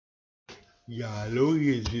Ja, hallo,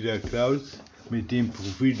 hier ist wieder Klaus mit dem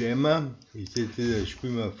Profil der Emma. Ich setze das Spiel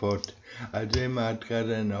mal fort. Also Emma hat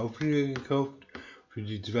gerade einen Auflieger gekauft für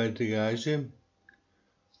die zweite Garage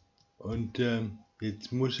und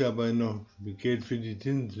jetzt muss sie aber noch Geld für die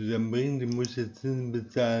Zinsen zusammenbringen. Die muss jetzt Zinsen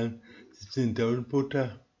bezahlen, 17.000 pro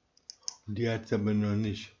Tag und die hat es aber noch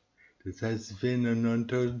nicht. Das heißt, es fehlen noch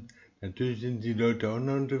 9.000. Natürlich sind die Leute auch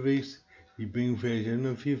noch unterwegs, die bringen vielleicht auch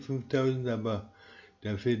noch 4.000, 5.000, aber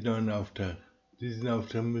da fehlt noch ein Auftrag. Diesen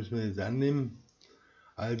Auftrag müssen wir jetzt annehmen.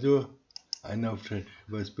 Also, ein Auftrag.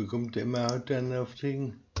 Was bekommt er immer heute an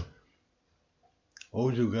Aufträgen?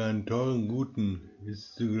 Oh, sogar einen teuren, guten.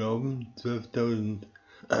 Ist zu glauben, 12.000.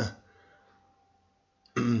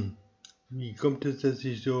 Wie kommt es, dass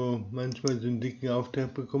ich so manchmal so einen dicken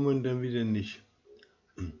Auftrag bekomme und dann wieder nicht?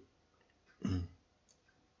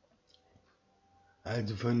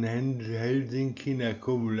 Also von Helsinki nach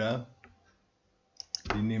Kouvola.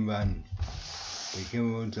 Den nehmen wir an. Den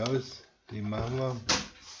kennen wir uns aus. Den machen wir.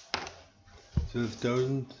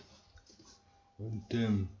 12.000. Und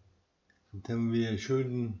jetzt haben wir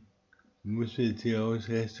Schulden. Muss jetzt hier raus,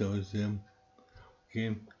 Rest raus. Ja.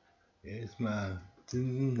 Okay. Erstmal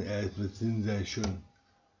Zinsen. Erstmal Zinsen sei schon.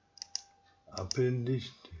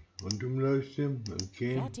 Abblendlicht und Umleuchte.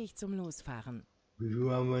 Okay. Fertig zum Losfahren. Wie viel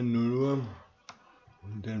haben wir? 0 Uhr.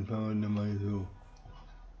 Und dann fahren wir nochmal so.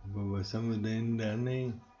 Aber was haben wir da hinten da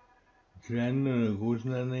anhängen? Kleinen oder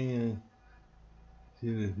großen Anhänger? Ich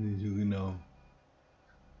sehe das nicht so genau.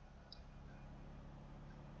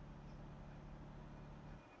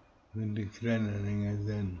 Könnte kleine Anhänger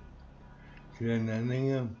sein. Kleine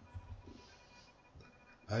Anhänger.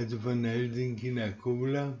 Also von Helsinki nach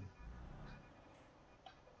Kouvola.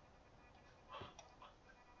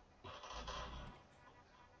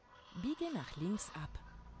 Biege nach links ab.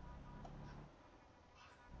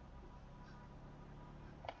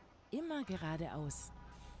 Immer geradeaus.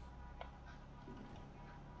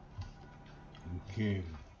 Okay.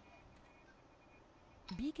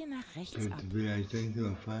 Biege nach rechts ab. Sollte vielleicht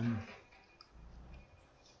langsam fahren.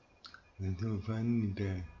 Langsam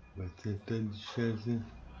fahren, was ist da die Straße?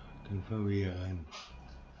 Dann fahren wir hier rein.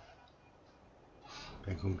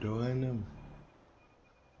 Da kommt auch einer.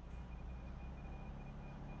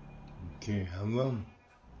 Okay, haben wir.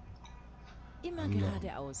 Immer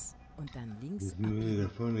geradeaus und dann links jetzt müssen wir da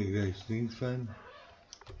vorne gleich links fahren.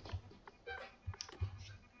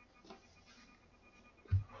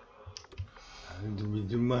 Also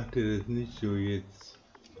wieso macht er das nicht so jetzt?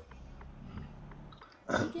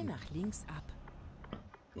 Biege nach links ab.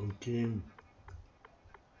 Okay,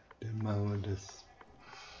 dann machen wir das.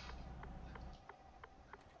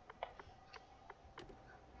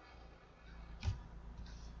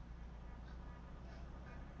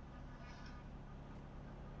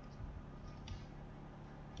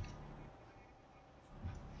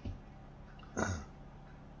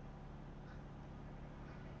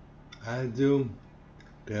 Also,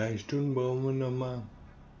 3 Stunden brauchen wir nochmal.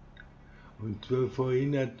 Und 12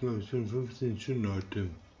 vorhin hatten wir schon 15 Stunden heute.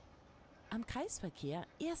 Am Kreisverkehr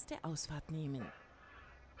erste Ausfahrt nehmen.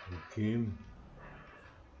 Okay.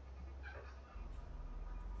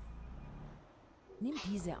 Nimm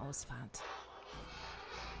diese Ausfahrt.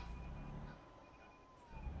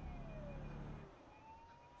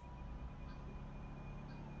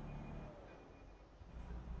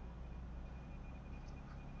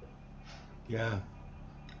 Ja.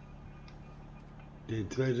 Der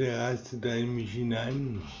zweite rastet da in mich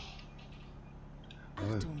hinein.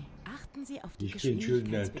 Achtung, achten Sie auf die ich bin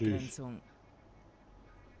schuld Geschwindigkeitsbegrenzung.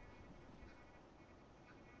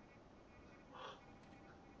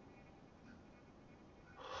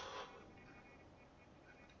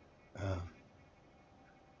 Da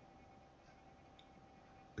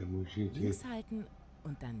muss ich jetzt Links halten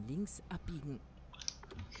und dann links abbiegen.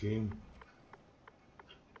 Okay.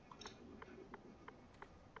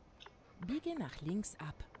 Biege nach links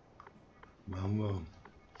ab. Machen wir.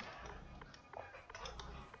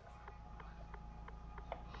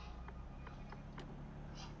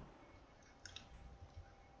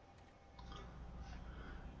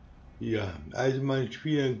 Ja, also mein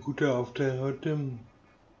Spiel ein guter Auftrag heute.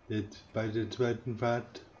 Jetzt bei der zweiten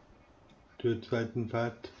Fahrt. Zur zweiten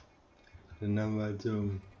Fahrt. Dann haben wir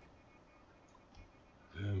also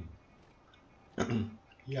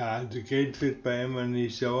ja, also Geld wird bei Emma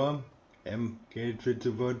nicht sauer. Geld wird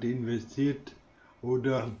sofort investiert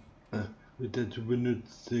oder wird dazu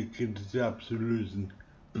benutzt, Kredite abzulösen.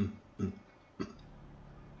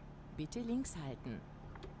 Bitte links halten.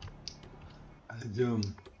 Also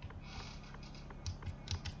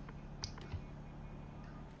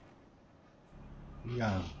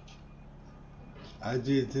ja,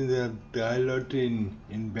 Also jetzt sind da 3 Leute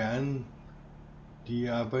in Bern, die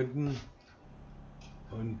arbeiten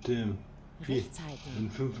und, Rechts halten.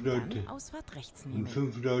 und 5 Und Leute dann Ausfahrt rechts und nehmen.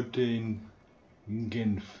 5 Leute in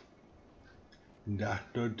Genf. Und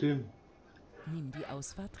 8 Leute. Nimm die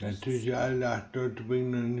Ausfahrt rechts. Natürlich alle 8 Leute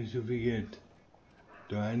bringen noch nicht so viel Geld.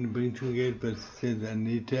 Der eine bringt schon Geld, was ist jetzt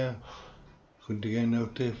Anita? Konnte keinen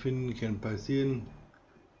Auftrag finden, kann passieren.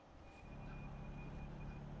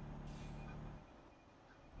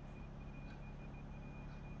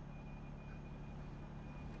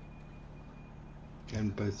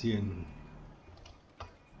 Kann passieren.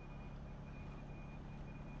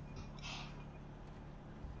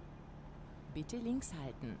 Bitte links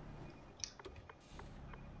halten.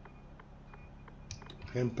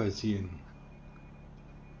 Kann passieren.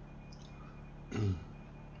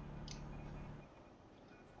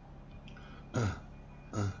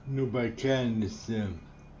 Nur bei Kerlen ist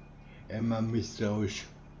Emma misstrauisch.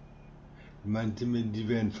 Meinte mir, die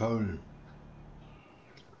wären faul.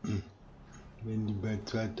 Wenn die bei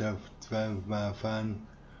 2 Mal fahren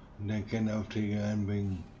und dann keine Aufträge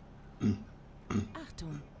reinbringen.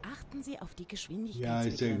 Achtung, achten Sie auf die Ja,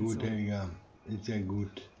 ist ja gut, Geschwindigkeitsbegrenzung. Helga. Ist ja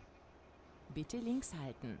gut. Bitte links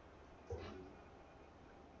halten.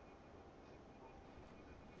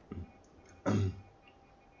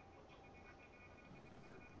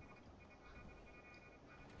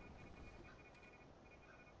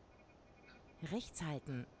 Rechts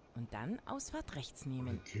halten und dann Ausfahrt rechts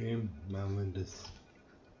nehmen. Okay, machen wir das.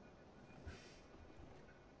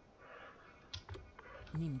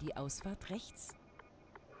 Nimm die Ausfahrt rechts.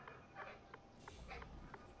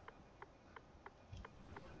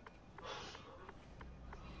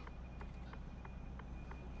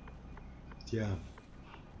 Tja.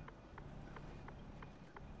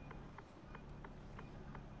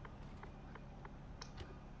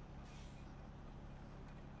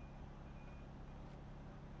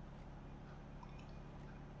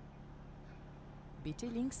 Bitte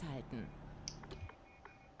links halten.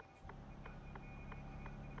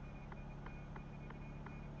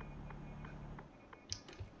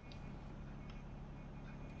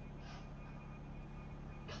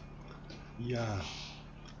 Ja.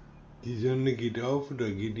 Die Sonne geht auf oder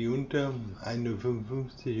geht die unter?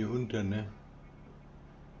 1:55 Uhr unter, ne?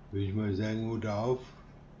 Würde ich mal sagen, oder auf.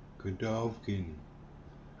 Könnte aufgehen.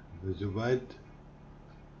 Aber soweit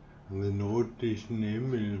haben wir einen rotlichten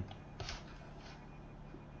Himmel.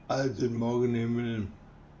 Also Morgenhimmel.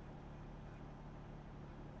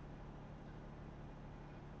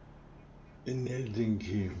 In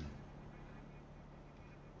Helsinki.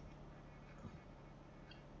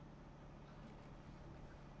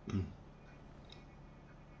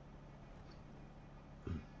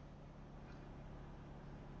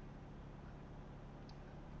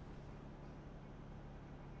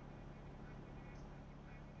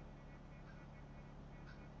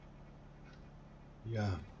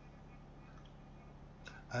 Ja.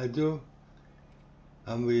 Also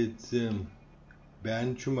haben wir jetzt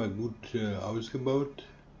Bern schon mal gut ausgebaut.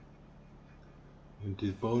 Und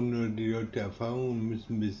jetzt brauchen nur die Leute Erfahrung und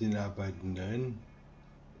müssen ein bisschen arbeiten darin.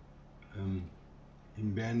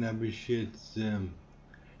 In Bern habe ich jetzt, in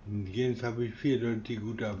Genf habe ich 4 Leute, die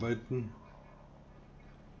gut arbeiten.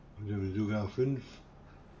 Oder sogar 5.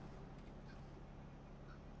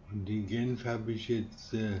 Und in Genf habe ich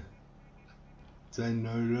jetzt 2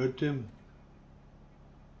 neue Leute.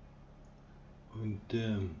 Und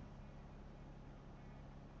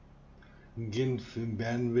in Genf, in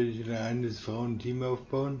Bern will ich ein reines Frauenteam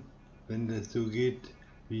aufbauen, wenn das so geht,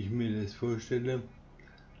 wie ich mir das vorstelle.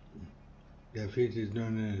 Da fehlt jetzt noch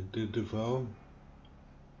eine 3. Frau.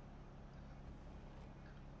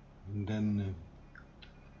 Und dann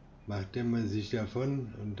macht Emma sich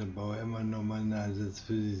davon und dann braucht Emma nochmal einen Ersatz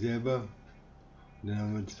für sich selber. Und dann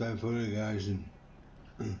haben wir 2 volle Garagen.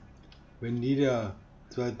 Wenn jeder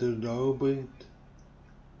 2.000 Euro bringt,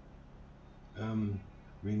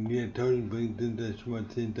 wenn jeder 1.000 bringt, sind das schon mal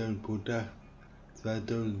 10.000 pro Tag.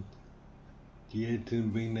 2.000. Die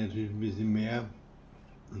Älteren bringen natürlich ein bisschen mehr.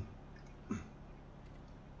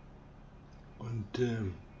 Und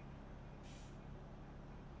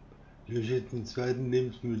ich will jetzt einen 2.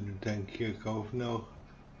 Lebensmitteltank hier kaufen auch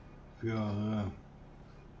für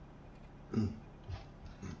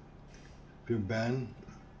Bern.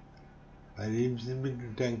 Weil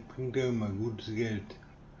Lebensmitteltank bringt ja immer gutes Geld.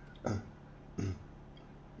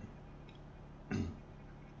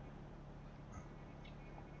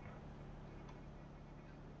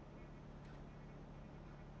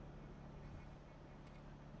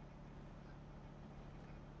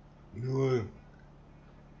 Nur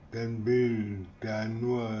dann will da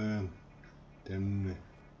nur dann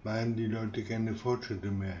machen die Leute keine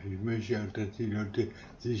Fortschritte mehr. Ich möchte auch, dass die Leute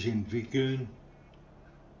sich entwickeln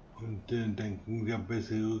und dann kriegen sie auch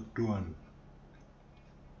bessere Rücktouren.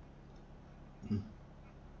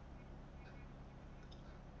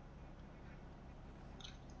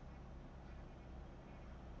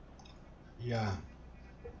 Ja.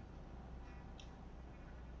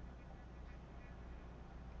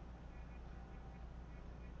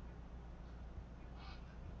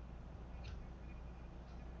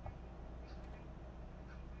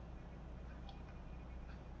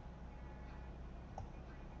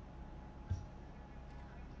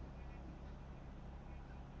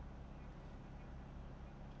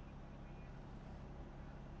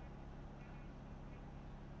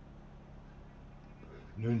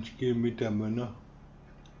 Nun Kilometer haben wir noch.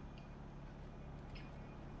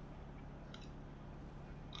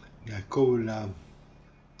 Ja, Kouvola.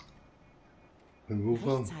 Von wo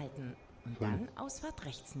Rechts halten und von, dann Ausfahrt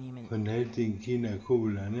rechts nehmen. von Helsinki nach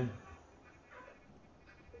Kouvola, ne?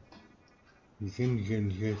 Die kann ich ja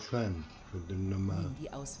nicht rechts fahren. Verdammt normal. Nimm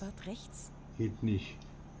die Ausfahrt rechts. Geht nicht.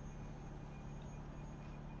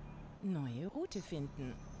 Neue Route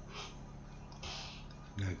finden.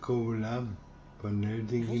 Nach Kouvola. Von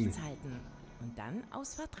Helsinki. Rechts halten und dann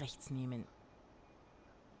Ausfahrt rechts nehmen.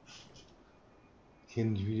 Ich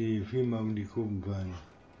kann nicht wieder hier viermal um die Kurven fahren.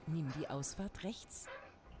 Nimm die Ausfahrt rechts.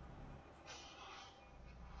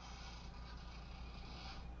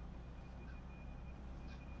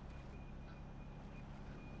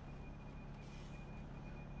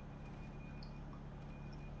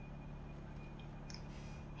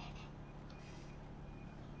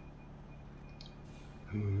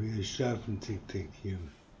 Aber wir schlafen zickzack hier.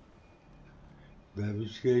 Bleib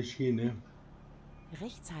ich gleich hier, ne?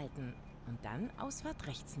 Rechts halten und dann Ausfahrt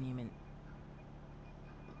rechts nehmen.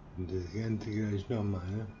 Und das Ganze gleich nochmal,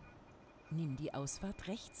 ne? Nimm die Ausfahrt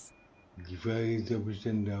rechts. Die Frage ist, ob ich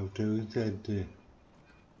dann da auf der Rückseite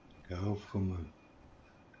darauf komme.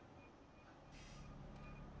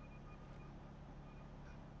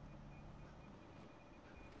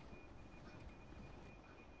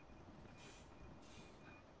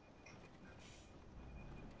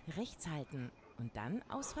 Rechts halten und dann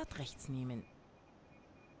Ausfahrt rechts nehmen.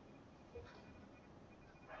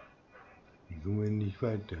 Ich komme nicht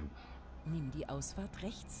weiter. Nimm die Ausfahrt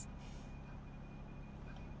rechts.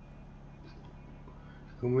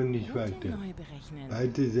 Ich komme nicht Route weiter. neu berechnen.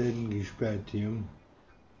 Beide Seiten gesperrt hier.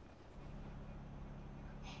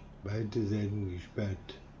 Beide Seiten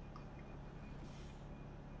gesperrt.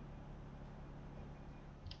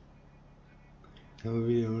 Haben wir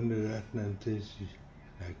wieder 168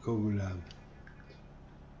 nach Kouvola.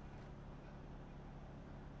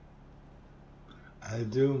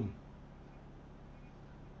 Also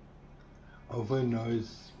auf ein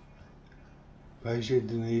neues. Fahre ich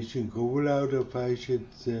jetzt in Richtung Kouvola oder fahre ich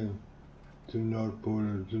jetzt zum Nordpol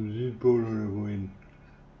oder zum Südpol oder wohin?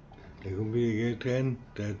 Da kommt wieder Geld rein,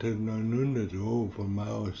 der hat 900 von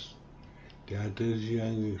Maus. Der hat richtig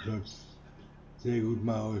angeklotzt. Sehr gut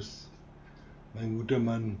Maus. Mein guter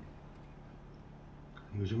Mann.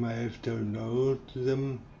 Muss mal 11.000 Euro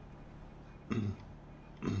zusammen.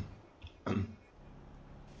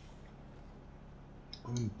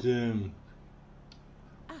 Und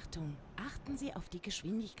Achtung, achten Sie auf die ja,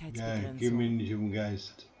 Geschwindigkeitsbegrenzung. geh mir nicht um den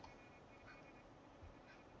Geist.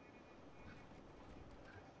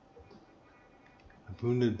 Ab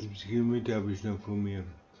 170 Kilometer habe ich noch vor mir.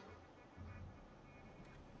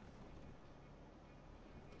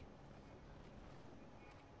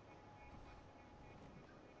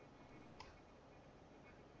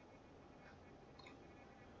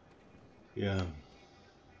 Ja.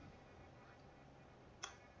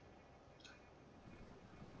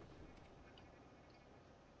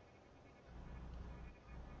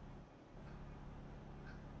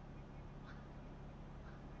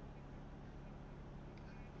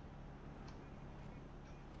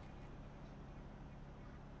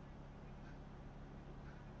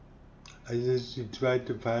 Also das ist die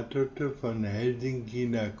zweite Fahrtroute von Helsinki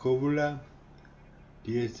nach Kouvola.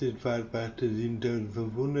 Die erste Fahrt brachte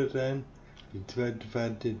 7.500 ein, die zweite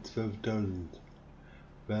Fahrt jetzt 12.000.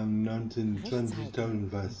 Wir haben 19.000, Rechts halten 20.000 und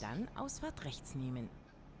fast. dann Ausfahrt rechts nehmen.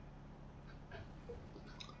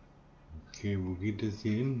 Okay, wo geht das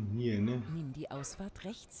hier hin? Hier, ne? Nimm die Ausfahrt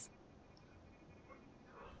rechts.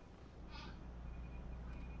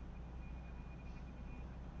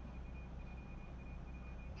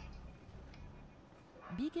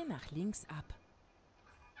 Biege nach links ab.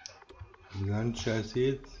 Landstraße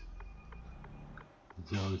jetzt. Sieht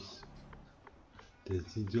so aus.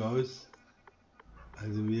 Das sieht so aus.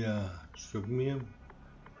 Also wir stoppen hier.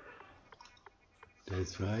 Da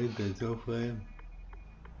ist frei, da ist auch frei.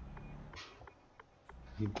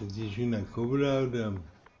 Geht das hier schon nach Kouvola oder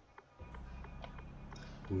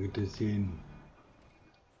wo geht das hier hin?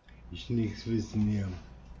 Ich nichts wissen hier.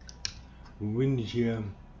 Wo bin ich hier?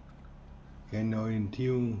 Keine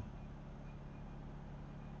Orientierung.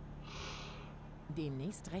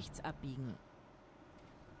 Demnächst rechts abbiegen.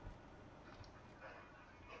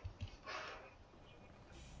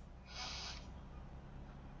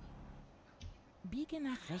 Biege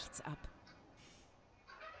nach rechts ab.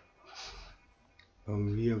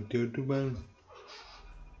 Kommen wir auf die Autobahn?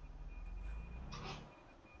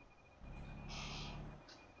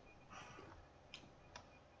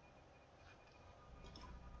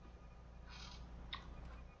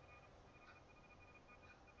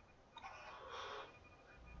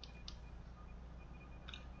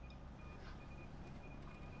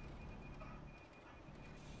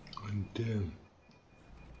 Und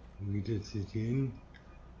wo geht das jetzt hier hin?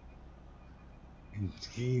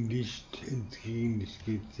 Ins Gegenlicht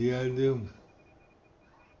geht's hier also.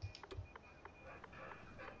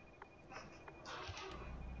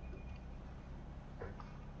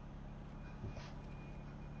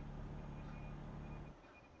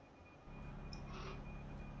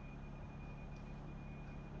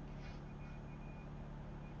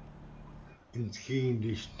 Ins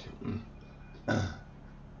Gegenlicht.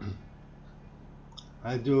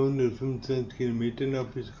 Also 125 Kilometer noch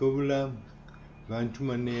bis Kouvola. Waren schon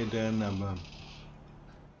mal näher dran, aber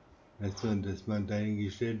lass mal das mal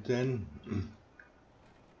dahingestellt sein.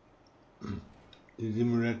 Der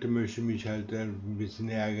Simulator möchte mich halt ein bisschen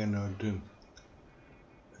ärgern heute.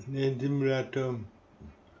 Der Simulator.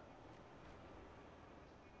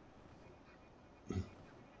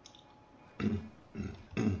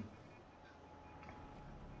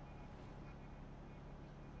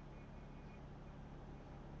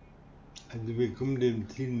 Also wir kommen dem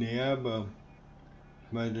Ziel näher, aber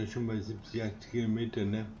ich war da schon bei 70, 80 Kilometer,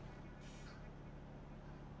 ne?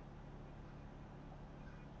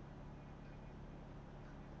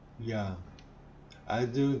 Ja,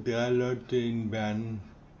 also 3 Leute in Bern,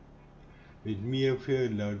 mit mir 4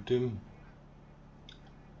 Leute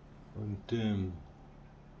und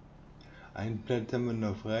einen Platz haben wir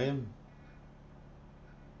noch frei.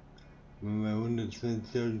 Wenn wir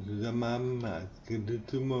 120 Euro zusammen haben, als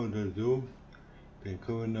Kreditsumme oder so, dann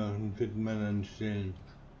können wir noch einen 4. Mann anstellen.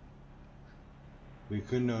 Wir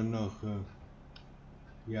können auch noch,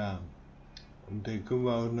 ja, und dann können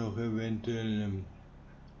wir auch noch eventuell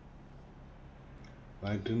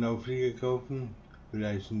weiteren Auflieger kaufen,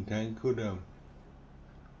 vielleicht einen Tank oder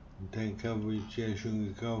einen Tank habe ich ja schon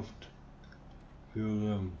gekauft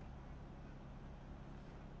für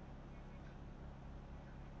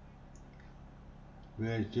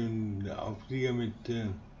vielleicht einen Auflieger mit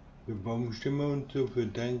für Baumstämme und so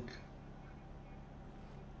für Tank.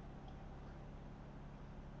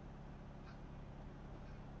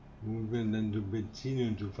 Wo man dann so Benzin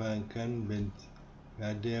und so fahren kann, wenn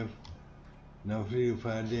der ein Auflieger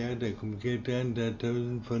fährt, da kommt Geld rein,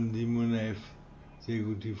 3000 von 711. Sehr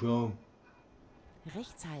gut, die Frau.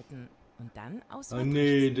 Rechts halten und dann Oh Ausfahrt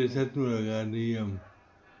nee, rechts das nehmen. hatten wir gerade hier.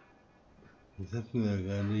 Das hatten wir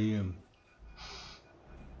gerade hier.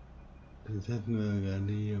 Das hatten wir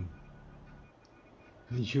gerade hier.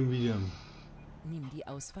 Nicht schon wieder. Nimm die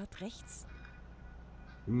Ausfahrt rechts.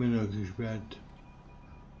 Immer noch gesperrt.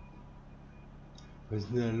 Was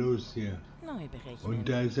ist denn da los hier? Neu berechnen. Und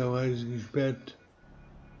da ist auch alles gesperrt.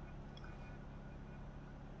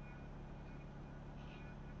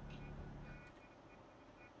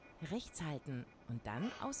 Rechts halten und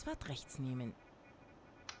dann Ausfahrt rechts nehmen.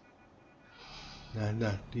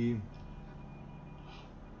 Nach die.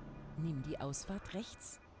 Nimm die Ausfahrt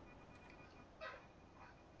rechts.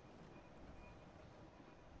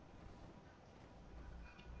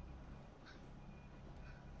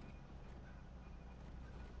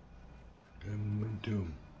 Du.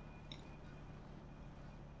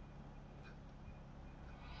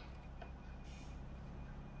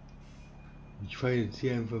 Ich fahre jetzt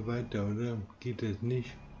hier einfach weiter, oder? Geht das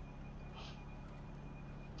nicht?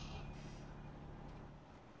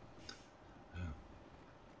 Ja.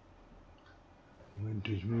 Moment,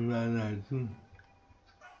 ich muss mal anhalten.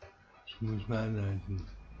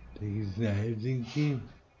 Da geht's nach Helsinki.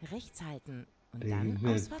 Rechts halten und Da dann geht's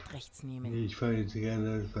nicht. Ausfahrt rechts nehmen. Nee, ich fahre jetzt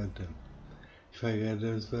geradeaus weiter.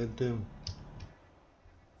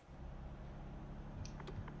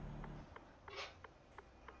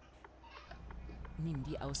 Nimm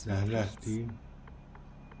die Ausfahrt Nach rechts. Lahti.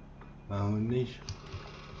 Machen wir nicht.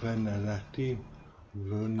 Fahren nach Lahti.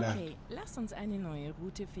 Okay, lass uns eine neue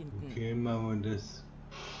Route finden. Okay, machen wir das.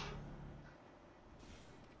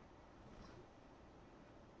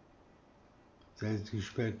 Sei es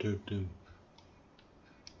gesperrt heute.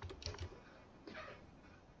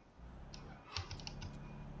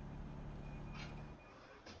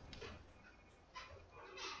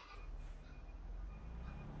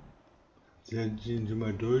 Sie sind schon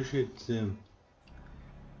mal durch jetzt.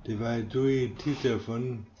 Der war so irritiert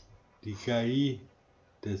davon, die KI,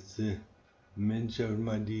 dass Mensch auch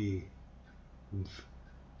mal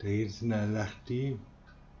da jetzt lacht die,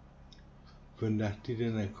 von lacht die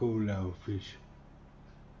dann nach Kohle auf mich.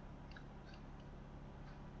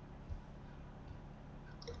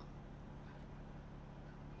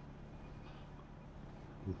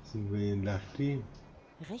 Jetzt sind wir in Lachti.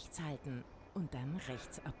 Rechts halten und dann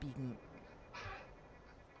rechts abbiegen.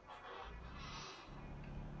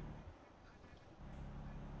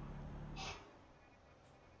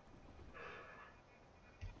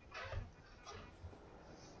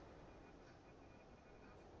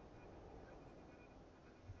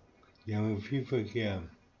 Wir haben viel Verkehr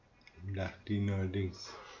in Lachti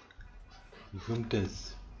neuerdings. Wie kommt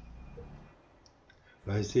das?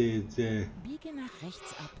 Weißt du jetzt, Biege nach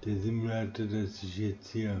rechts ab. der Simulator, dass ich jetzt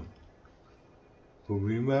hier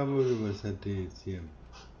Probleme habe, oder was hat der jetzt hier?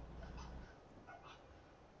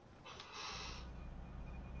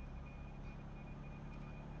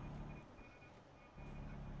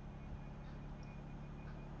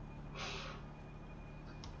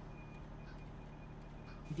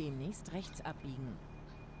 Demnächst rechts abbiegen.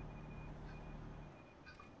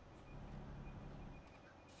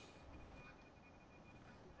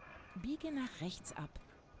 Biege nach rechts ab.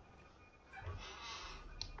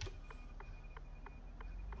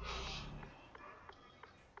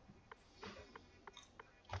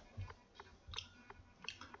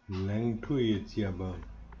 Wie lange tue ich jetzt hier aber?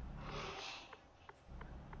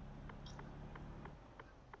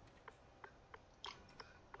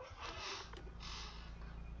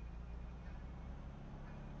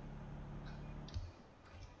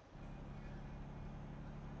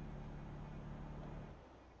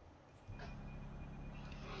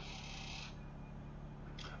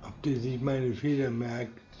 Ob der sich meine Fehler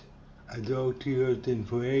merkt, also auch die aus den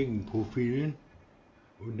vorherigen Profilen,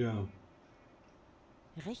 oder?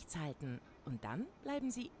 Rechts halten und dann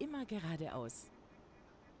bleiben Sie immer geradeaus.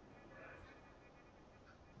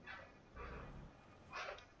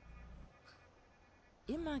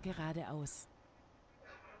 Immer geradeaus.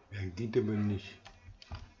 Ja, geht aber nicht.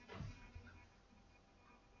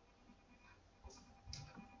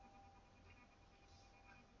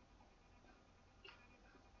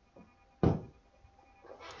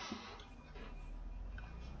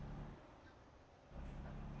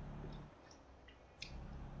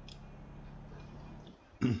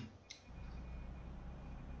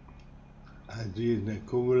 Also jetzt nach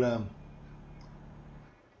Kouvola,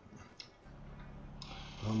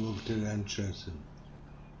 kommen wir auf der Landstraße.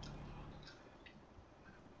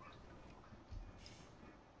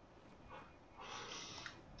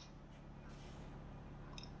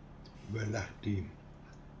 Überlacht die.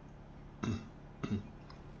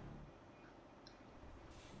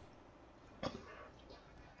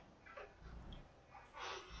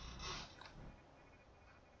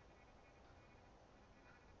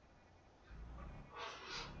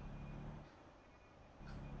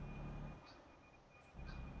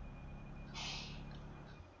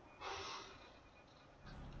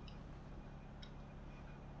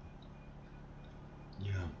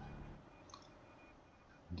 Ja.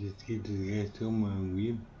 Jetzt geht es rechts rum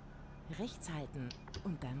irgendwie. Rechts halten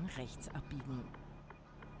und dann rechts abbiegen.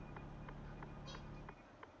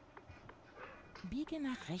 Biege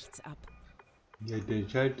nach rechts ab. Ja, der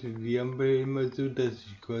schaltet die Ampel immer so, dass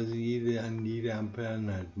ich quasi an jede Ampel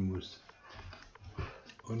anhalten muss.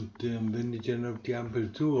 Und wenn ich dann auf die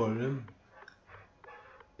Ampel zurolle,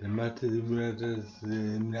 dann macht der Simulator das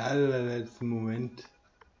im allerletzten Moment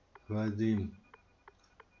quasi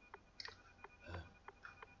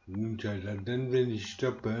umschaltet. Dann, wenn ich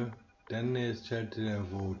stoppe, dann erst schaltet er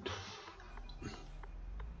rot.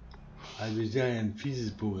 Also ich sage ein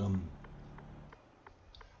fieses Programm.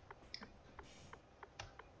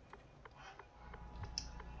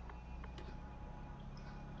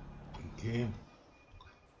 Okay.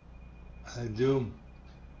 Also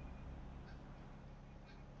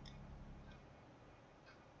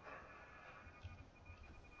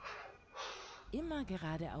Immer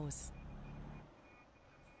geradeaus.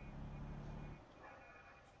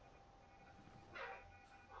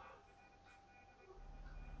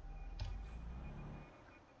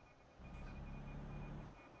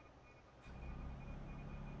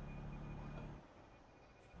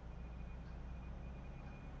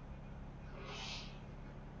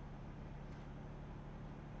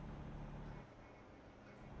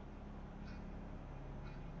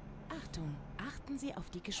 Achtung, achten Sie auf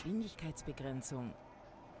die Geschwindigkeitsbegrenzung.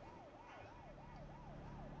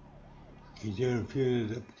 Ich habe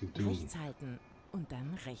 400 abgezogen. Rechts halten und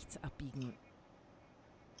dann rechts abbiegen.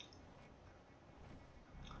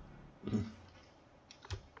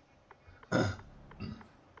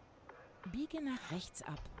 Biege nach rechts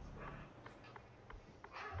ab.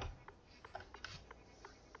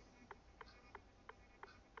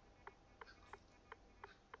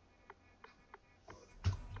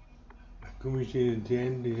 Da komme ich jetzt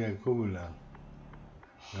endlich nach Kouvola.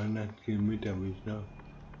 900 Kilometer habe ich noch.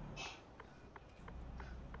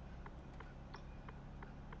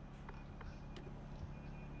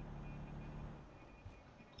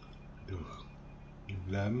 Doch, wir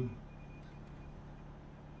bleiben.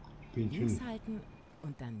 Ich bin Links schon. halten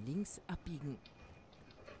und dann links abbiegen.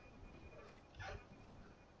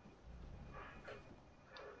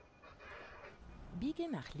 Biege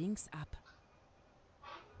nach links ab.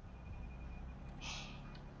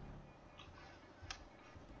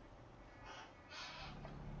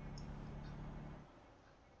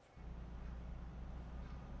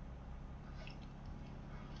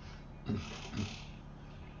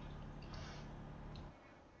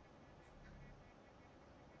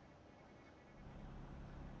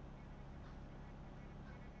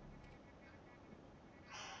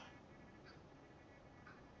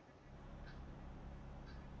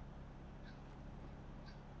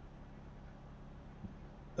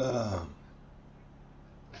 Ah,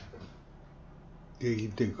 der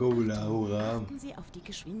geht der Kouvola, hurra. Achten Sie auf die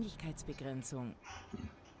Geschwindigkeitsbegrenzung.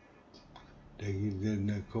 Da geht der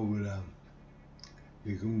nach Kouvola.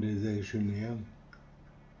 Hier kommt der sehr schön her.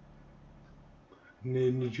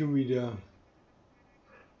 Ne, nicht schon wieder.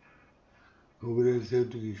 Kouvola ist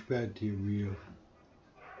heute gesperrt hier wieder.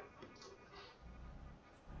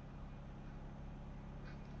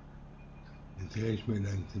 Jetzt reicht mir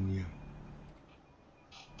langsam hier.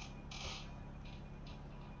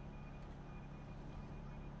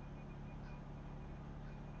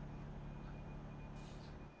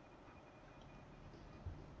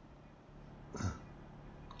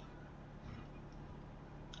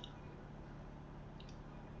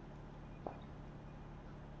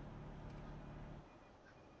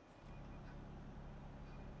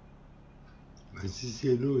 Was ist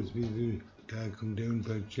hier los? Wieso? Da kommt der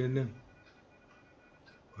Unfallstelle.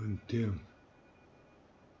 Und der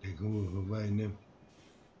kommen wir vorbei, ne?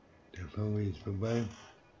 Da fahren wir jetzt vorbei.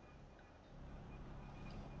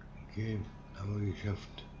 Okay, haben wir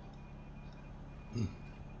geschafft.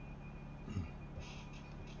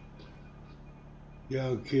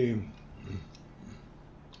 Ja, okay.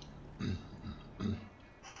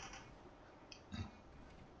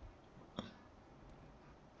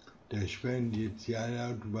 Da sperren die jetzt die alle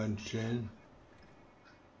Autobahnstellen.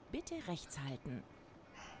 Bitte rechts halten.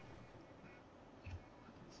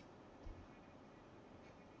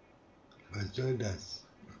 Was soll das?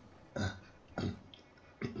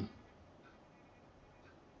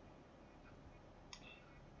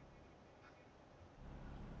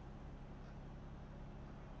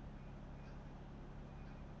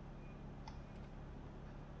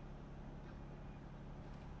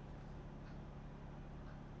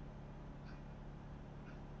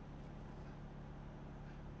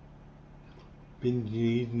 Bin den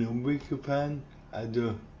riesen Umweg gefahren,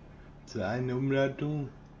 also zu einer Umleitung,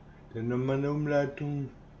 dann nochmal eine Umleitung,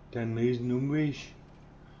 dann einen riesen Umweg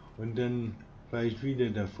und dann war ich wieder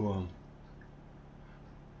davor.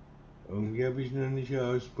 Irgendwie habe ich noch nicht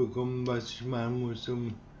herausbekommen, was ich machen muss,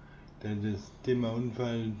 um das Thema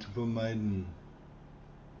Unfall zu vermeiden.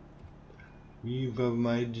 Wie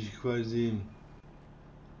vermeide ich quasi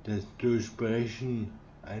das Durchbrechen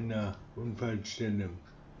einer Unfallstelle?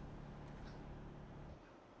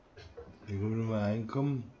 Hier kommt nochmal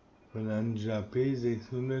Einkommen von Angela P.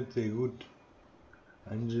 600, sehr gut.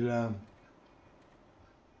 Angela,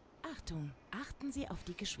 Achtung, achten Sie auf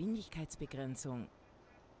die Geschwindigkeitsbegrenzung.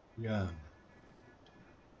 ja.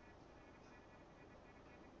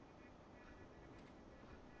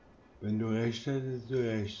 Wenn du recht hättest, du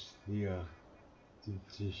recht. Ja,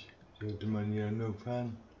 70 sollte man ja nur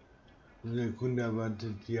fahren. Unser Kunde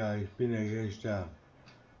erwartet, ja, ich bin ja gleich da.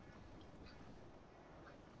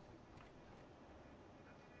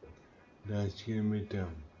 30 Kilometer.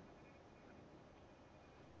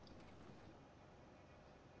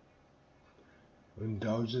 Und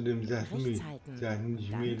außerdem sagen Rechts halten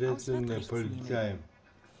nicht und mir dann das, sondern der Ausfahrt rechts Polizei. nehmen.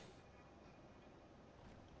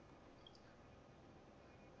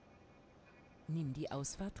 Nimm die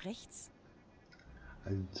Ausfahrt rechts.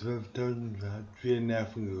 Also 12.000 hat 4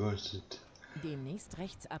 Nerven gekostet. Demnächst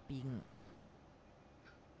rechts abbiegen.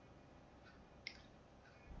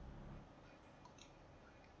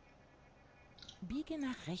 Biege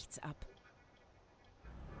nach rechts ab.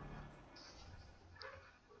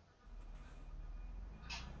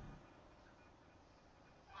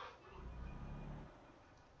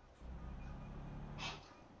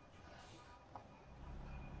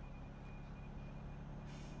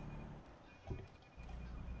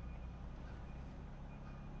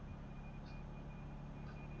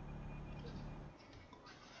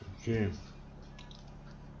 Okay.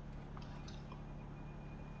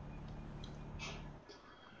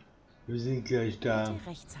 Wir sind gleich da. Bitte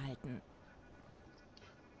rechts halten.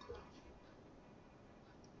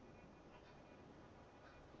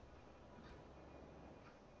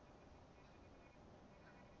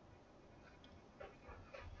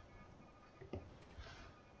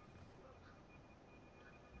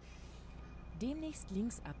 Demnächst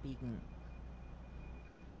links abbiegen.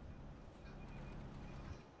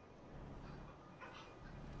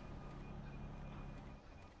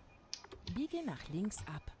 Biege nach links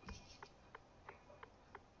ab.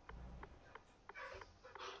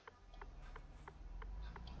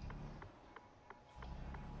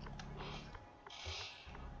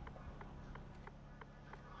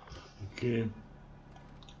 Okay.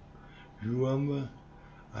 Wie haben wir?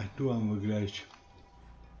 Ach, du haben wir gleich.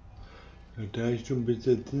 Noch 3 Stunden bis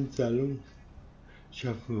zur Zinszahlung.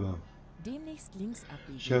 Schaffen wir. Demnächst links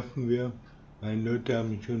abbiegen. Schaffen wir. Meine Leute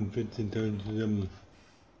haben schon 14.000 zusammen.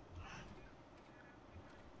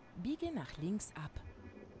 Biege nach links ab.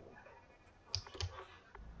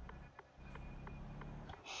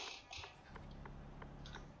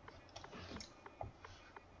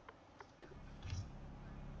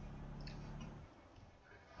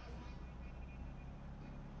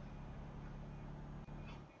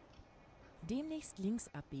 Demnächst links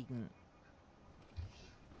abbiegen.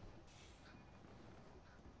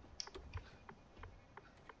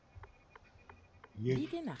 Hier,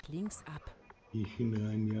 Biege nach links ab. hier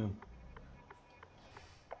hinein, ja.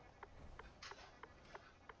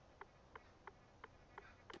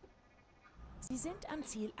 Sie sind am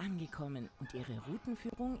Ziel angekommen und Ihre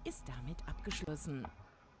Routenführung ist damit abgeschlossen.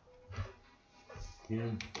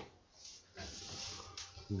 Hier.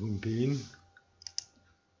 Und den.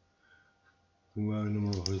 Wollen wir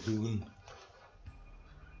nochmal versuchen.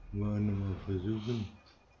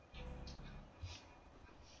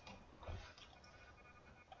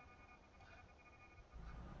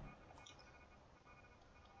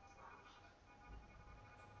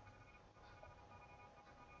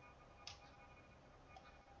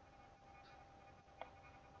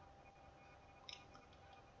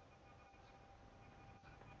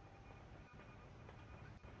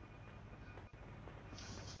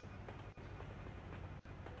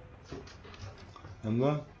 Haben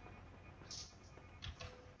wir?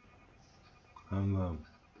 Haben wir.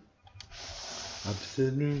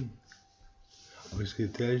 Absenden.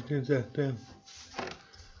 Ausgezeichnet, sagt er.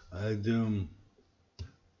 Also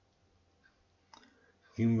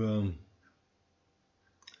gehen wir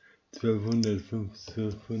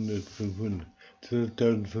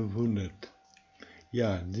 12.500.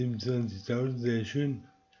 Ja, 27.000, sehr schön.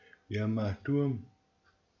 Wir haben 8 Uhr.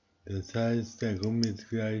 Das heißt, da kommen jetzt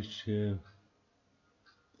gleich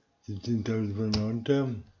 17.000 von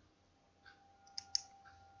runter.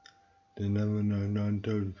 Dann haben wir noch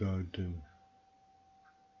 9.000 für heute.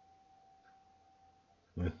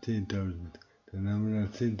 Noch 10.000. Dann haben wir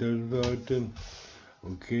noch 10.000 für heute.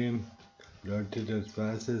 Okay, Leute, das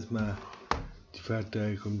war's erstmal. Die Fahrt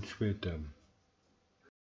 3 kommt später.